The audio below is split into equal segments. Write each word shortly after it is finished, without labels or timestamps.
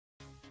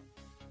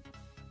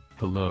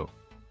Hello.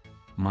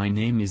 My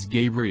name is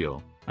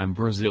Gabriel, I'm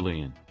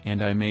Brazilian,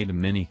 and I made a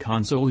mini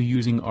console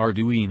using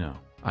Arduino.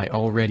 I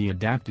already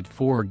adapted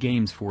 4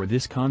 games for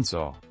this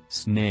console: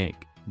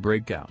 Snake,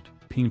 Breakout,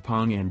 Ping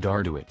Pong and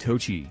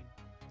Arduitochi.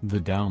 The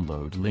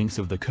download links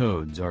of the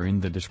codes are in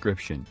the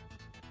description.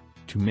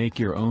 To make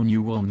your own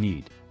you will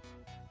need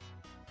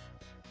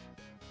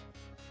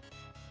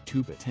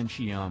 2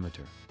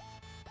 potentiometer,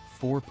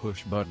 4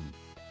 push button,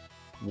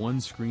 1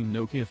 screen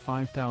Nokia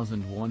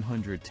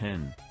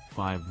 5110,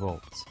 5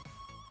 volts,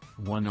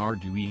 1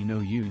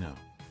 Arduino Uno,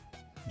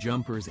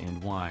 jumpers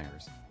and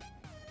wires,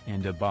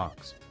 and a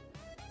box.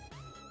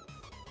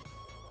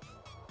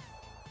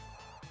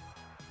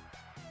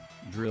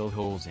 Drill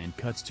holes and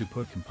cuts to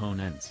put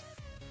components.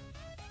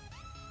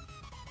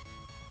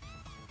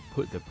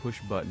 Put the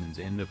push buttons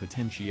in the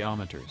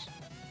potentiometers.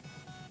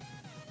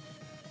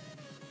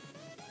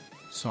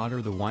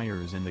 Solder the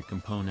wires in the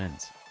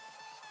components.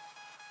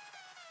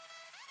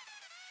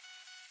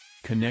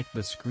 Connect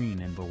the screen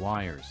and the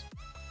wires.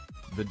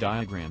 The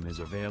diagram is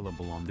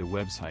available on the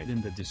website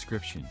in the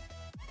description.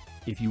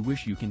 If you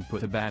wish you can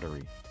put a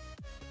battery.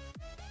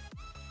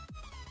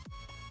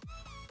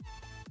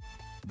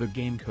 The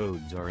game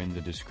codes are in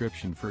the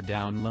description for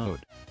download.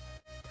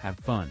 Have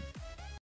fun!